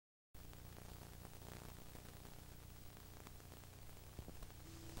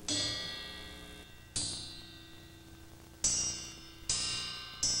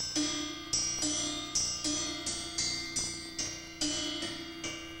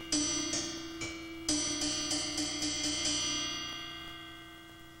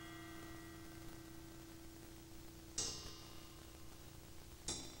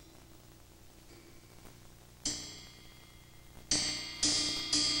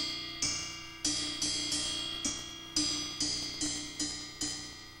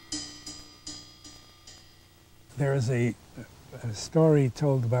There is a story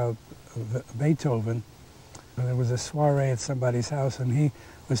told about Beethoven. There was a soiree at somebody's house, and he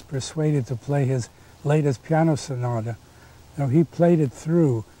was persuaded to play his latest piano sonata. Now, he played it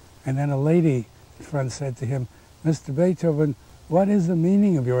through, and then a lady in front said to him, "Mr. Beethoven, what is the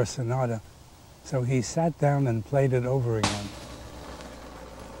meaning of your sonata?" So he sat down and played it over again.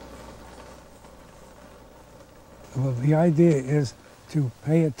 Well, the idea is to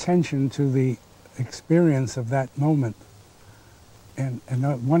pay attention to the experience of that moment. And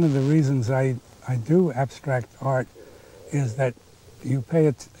one of the reasons I do abstract art is that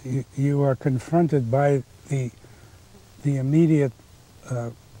you are confronted by the immediate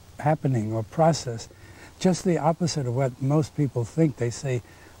happening or process, just the opposite of what most people think. They say,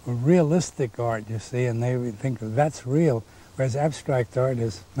 well, realistic art, you see, and they think that's real, whereas abstract art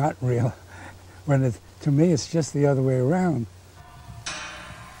is not real. When to me, it's just the other way around.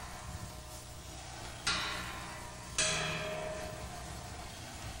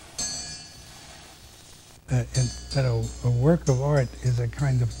 That a work of art is a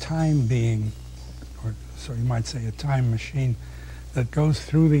kind of time being, or so you might say a time machine, that goes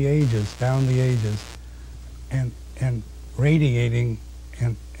through the ages, down the ages, and radiating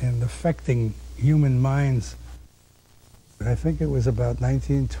and affecting human minds. I think it was about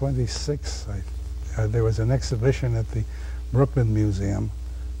 1926, there was an exhibition at the Brooklyn Museum,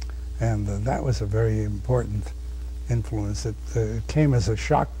 and that was a very important influence. It came as a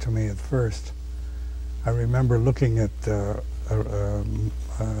shock to me at first. I remember looking at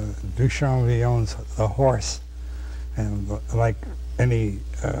Duchamp-Villon's The Horse, and like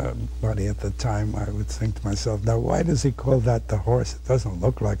anybody at the time, I would think to myself, now why does he call that the horse? It doesn't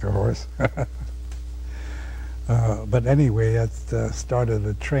look like a horse. But anyway, that started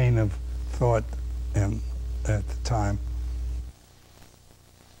a train of thought at the time.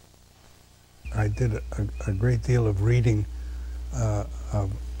 I did a great deal of reading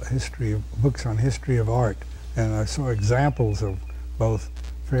of books on history of art, and I saw examples of both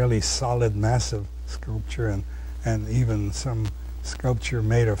fairly solid, massive sculpture and even some sculpture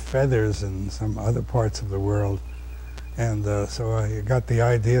made of feathers in some other parts of the world. And so I got the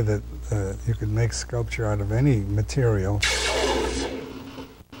idea that you could make sculpture out of any material.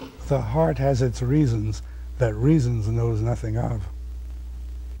 The heart has its reasons that reasons knows nothing of.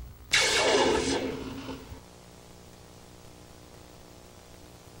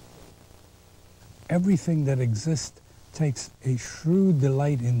 Everything that exists takes a shrewd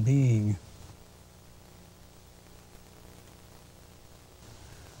delight in being.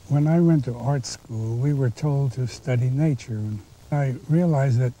 When I went to art school, we were told to study nature. And I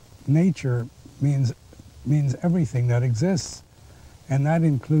realized that nature means everything that exists, and that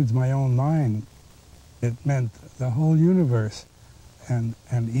includes my own mind. It meant the whole universe, and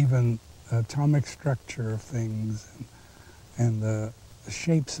even atomic structure of things, and the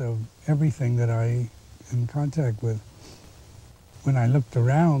shapes of everything that I in contact with. When I looked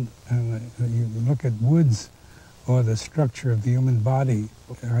around, and you look at woods or the structure of the human body,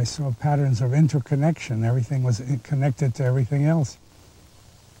 I saw patterns of interconnection. Everything was connected to everything else,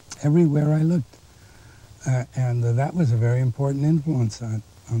 everywhere I looked. And that was a very important influence on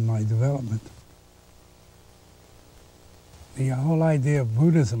my development. The whole idea of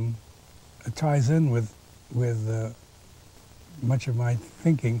Buddhism ties in with much of my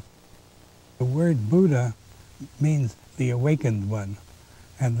thinking. The word Buddha means the awakened one,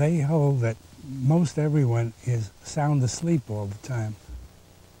 and they hold that most everyone is sound asleep all the time.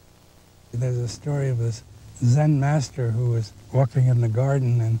 There's a story of this Zen master who was walking in the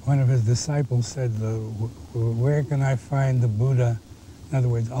garden, and one of his disciples said, where can I find the Buddha? In other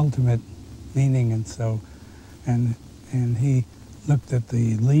words, ultimate meaning. And he looked at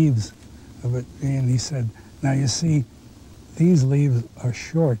the leaves of it, and he said, now you see, these leaves are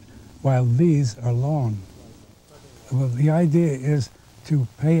short, while these are long. Well, the idea is to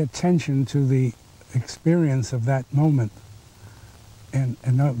pay attention to the experience of that moment. And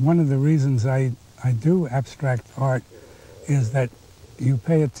one of the reasons I do abstract art is that you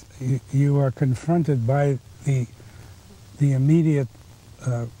are confronted by the immediate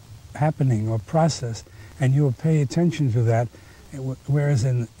happening or process, and you will pay attention to that. Whereas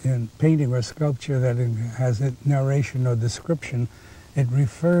in painting or sculpture that has a narration or description, it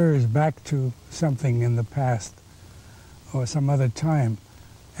refers back to something in the past or some other time,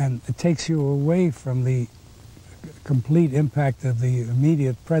 and it takes you away from the complete impact of the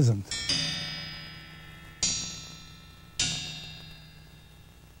immediate present.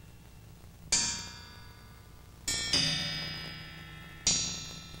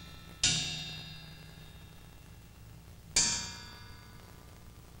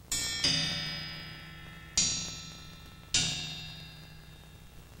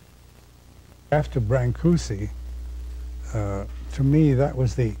 After Brancusi, to me, that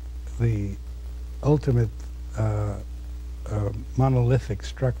was the ultimate monolithic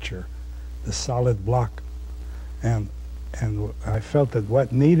structure, the solid block. And I felt that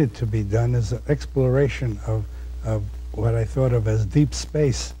what needed to be done is an exploration of what I thought of as deep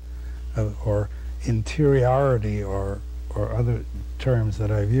space, or interiority, or other terms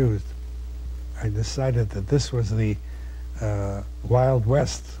that I've used. I decided that this was the Wild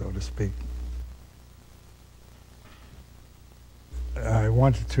West, so to speak. I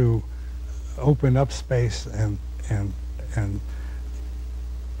wanted to open up space, and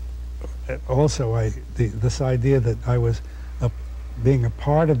also this idea that I was being a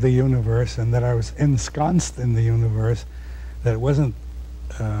part of the universe, and that I was ensconced in the universe, that it wasn't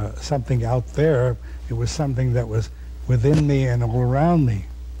something out there, it was something that was within me and all around me.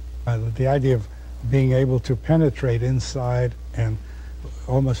 The idea of being able to penetrate inside and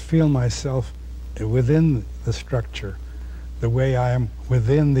almost feel myself within the structure, the way I am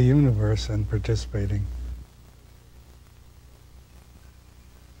within the universe and participating.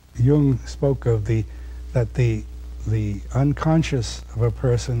 Jung spoke of that the unconscious of a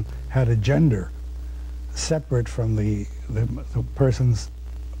person had a gender separate from the person's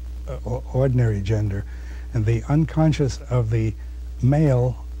ordinary gender, and the unconscious of the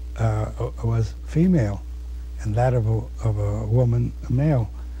male was female, and that of a woman, a male.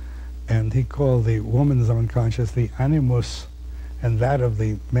 And he called the woman's unconscious the animus, and that of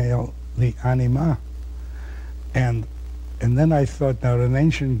the male the anima. And then I thought, now in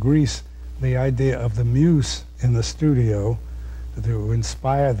ancient Greece, the idea of the muse in the studio to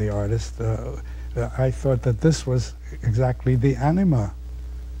inspire the artist, I thought that this was exactly the anima.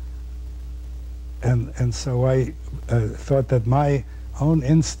 And so I thought that my own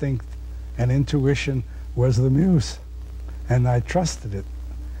instinct and intuition was the muse, and I trusted it.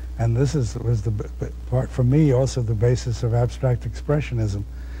 And this was the part, for me, also the basis of abstract expressionism,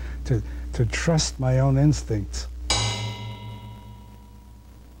 to trust my own instincts.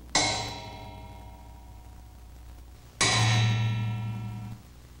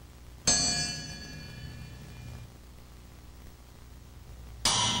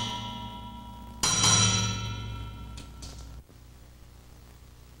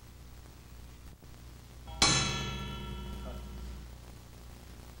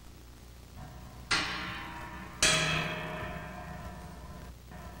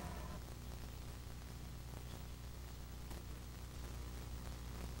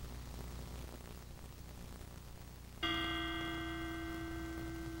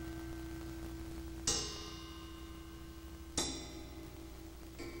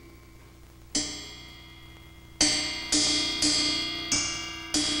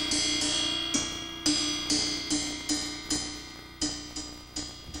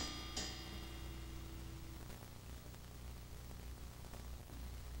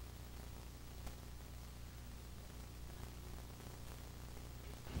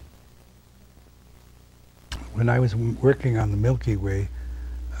 When I was working on the Milky Way,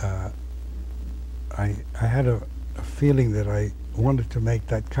 I had a feeling that I wanted to make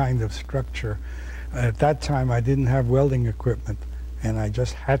that kind of structure. At that time, I didn't have welding equipment, and I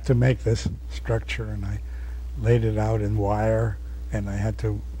just had to make this structure, and I laid it out in wire, and I had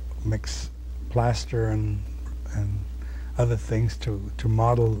to mix plaster and other things to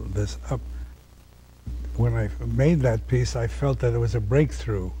model this up. When I made that piece, I felt that it was a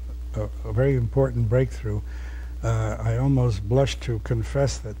breakthrough, a very important breakthrough. I almost blushed to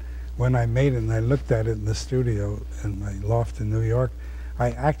confess that when I made it and I looked at it in the studio in my loft in New York,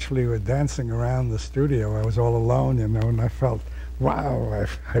 I actually was dancing around the studio. I was all alone, you know, and I felt, wow,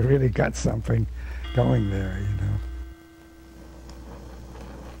 I really got something going there, you know.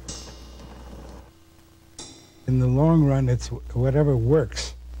 In the long run, it's whatever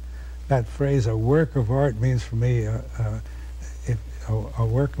works. That phrase, a work of art, means for me, a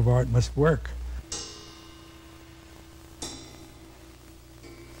work of art must work.